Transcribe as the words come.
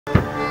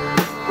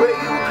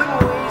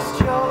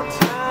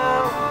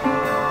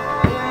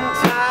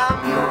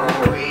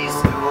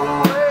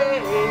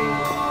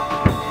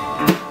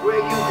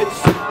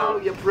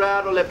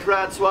pride or let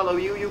pride swallow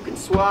you. You can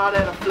swat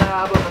at a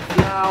fly, but a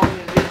fly on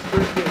your lips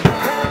pretty good.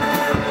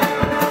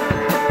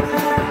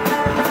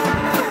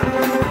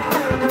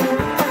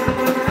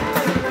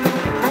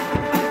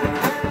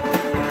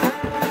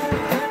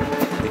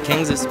 The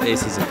Kings of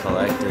Space is a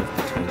collective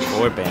between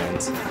 4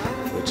 bands,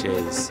 which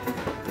is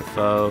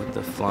Briffaut,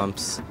 the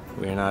Flumps,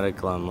 We're Not a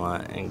Glum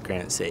Lot, and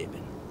Grant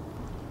Sabin.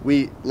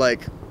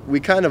 We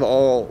kind of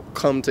all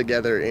come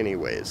together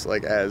anyways,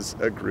 like as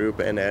a group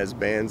and as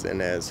bands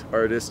and as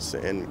artists,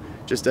 and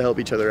just to help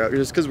each other out,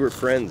 just because we're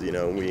friends, you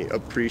know, we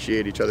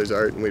appreciate each other's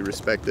art and we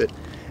respect it,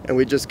 and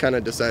we just kind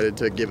of decided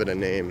to give it a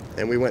name.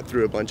 And we went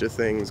through a bunch of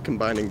things,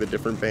 combining the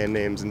different band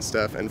names and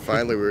stuff, and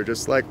finally we were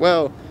just like,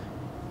 well,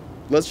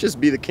 let's just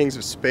be the Kings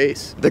of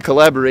Space. The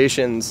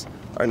collaborations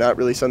are not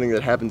really something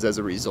that happens as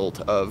a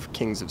result of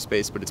Kings of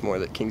Space, but it's more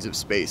that Kings of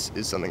Space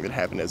is something that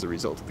happened as a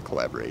result of the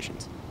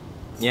collaborations.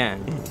 Yeah,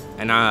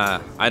 and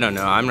I don't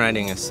know, I'm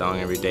writing a song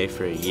every day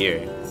for a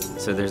year,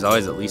 so there's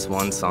always at least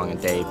one song a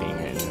day being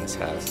written in this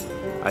house.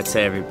 I'd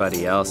say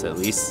everybody else, at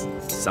least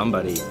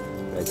somebody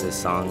writes a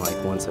song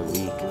like once a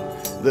week.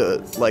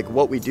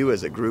 What we do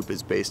as a group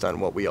is based on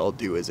what we all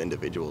do as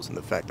individuals and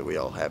the fact that we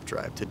all have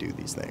drive to do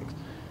these things.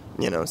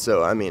 You know,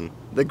 so I mean,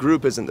 the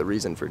group isn't the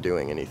reason for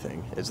doing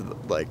anything. It's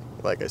like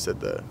I said,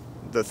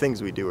 the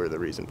things we do are the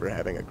reason for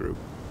having a group.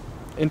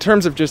 In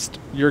terms of just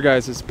your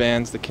guys'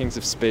 bands, the Kings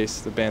of Space,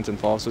 the bands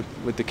involved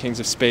with the Kings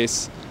of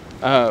Space,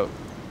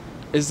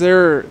 is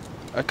there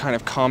a kind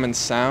of common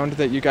sound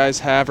that you guys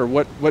have, or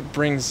what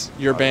brings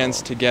your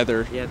bands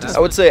together? Yeah, I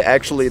would say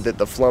actually that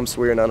the Flumps,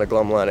 We're Not a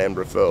Glum Lot, and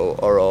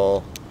Briffaut are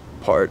all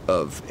part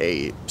of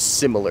a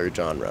similar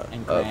genre.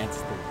 And Grant's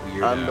the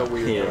weirdo. I'm the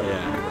weirdo.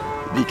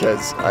 Yeah.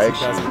 Because I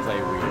actually doesn't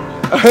play weird.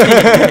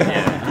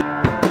 Yeah.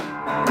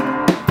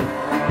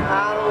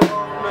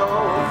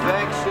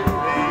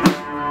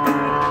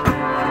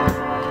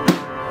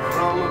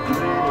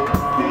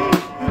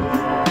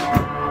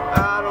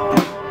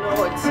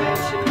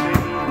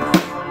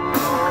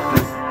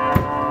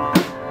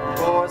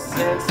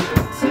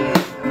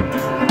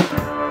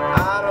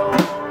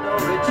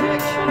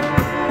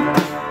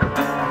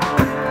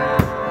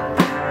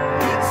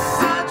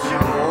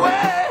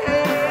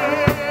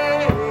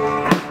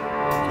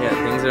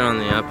 On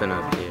the up and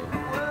up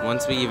here.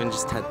 Once we even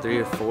just had 3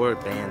 or 4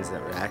 bands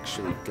that were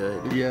actually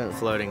good,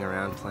 floating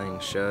around playing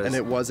shows, and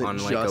it wasn't on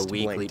like just a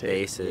weekly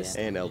basis.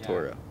 And El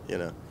Toro, you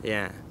know.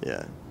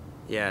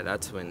 Yeah,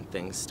 that's when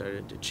things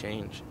started to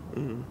change.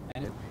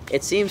 Mm-hmm.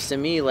 It seems to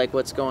me like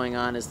what's going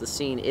on is the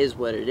scene is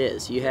what it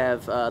is. You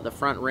have the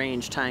Front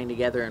Range tying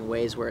together in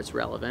ways where it's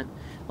relevant,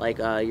 like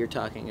you're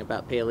talking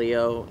about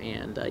Paleo,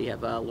 and you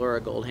have Laura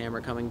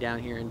Goldhammer coming down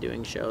here and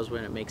doing shows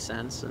when it makes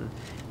sense. And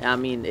I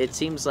mean, it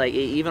seems like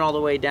even all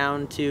the way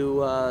down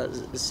to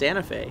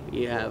Santa Fe,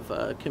 you have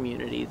a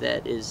community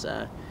that is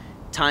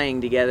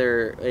tying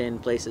together in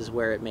places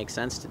where it makes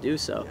sense to do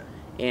so.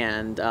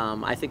 And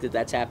I think that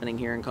that's happening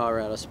here in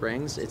Colorado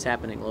Springs. It's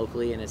happening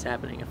locally and it's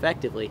happening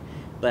effectively.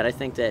 But I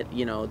think that,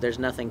 you know, there's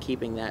nothing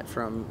keeping that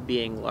from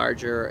being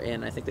larger.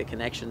 And I think the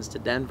connections to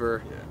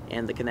Denver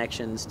and the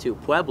connections to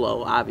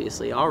Pueblo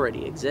obviously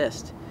already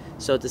exist.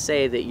 So to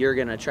say that you're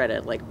going to try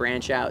to like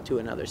branch out to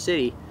another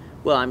city,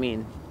 well, I mean,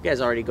 you guys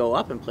already go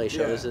up and play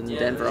shows in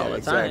Denver all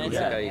the time.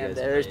 Exactly. And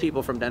there's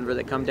people from Denver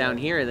that come down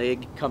here and they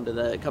come to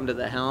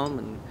the Helm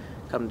and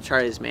come to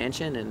Charlie's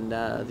Mansion and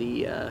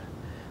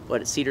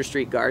Cedar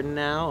Street Garden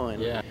now,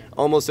 and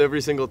almost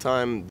every single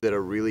time that a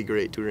really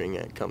great touring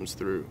act comes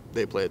through,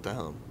 they play at the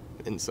Helm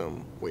in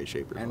some way,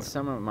 shape, or form. And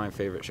some of my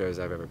favorite shows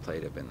I've ever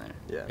played have been there.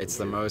 Yeah, it's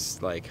the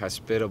most like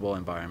hospitable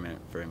environment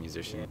for a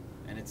musician,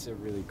 and it's a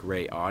really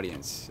great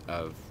audience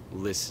of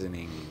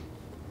listening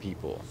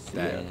people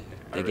that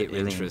they are get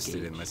really interested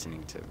engaged in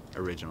listening to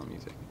original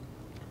music.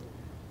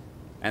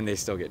 And they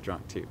still get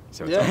drunk too,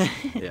 so it's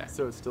awesome.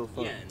 So it's still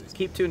fun.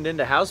 keep tuned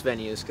into house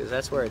venues because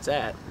that's where it's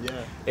at.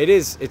 It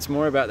is. It's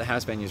more about the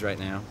house venues right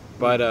now,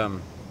 but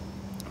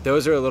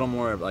those are a little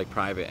more like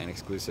private and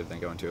exclusive than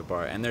going to a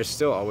bar. And there's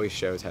still always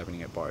shows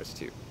happening at bars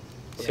too.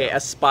 Okay,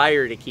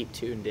 aspire to keep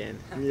tuned in.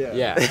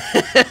 Yeah.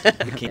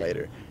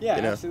 Later. Yeah,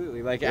 you know?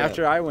 absolutely. Like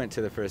after I went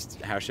to the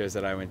first house shows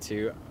that I went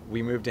to,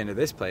 we moved into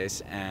this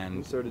place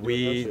and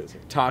we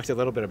talked a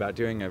little bit about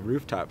doing a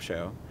rooftop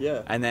show.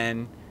 Yeah. And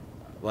then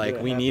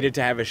we needed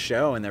to have a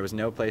show and there was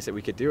no place that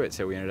we could do it,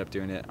 so we ended up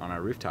doing it on our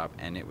rooftop,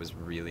 and it was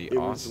really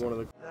awesome. Was one of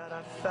the that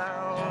I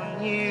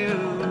found you.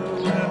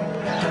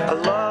 I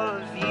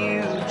love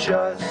you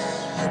just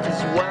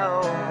as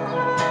well.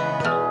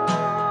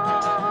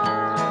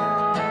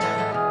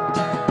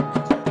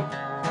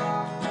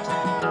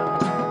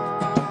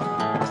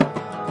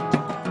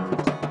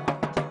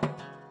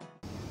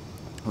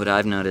 What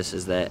I've noticed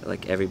is that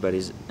like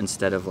everybody's,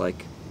 instead of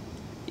like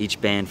each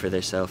band for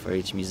themselves or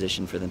each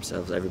musician for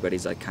themselves,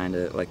 everybody's like kind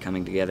of like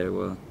coming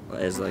together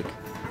as like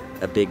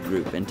a big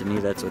group. And to me,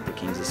 that's what the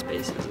Kings of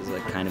Space is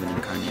like kind of an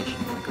incarnation,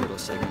 like a little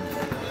segment of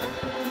that.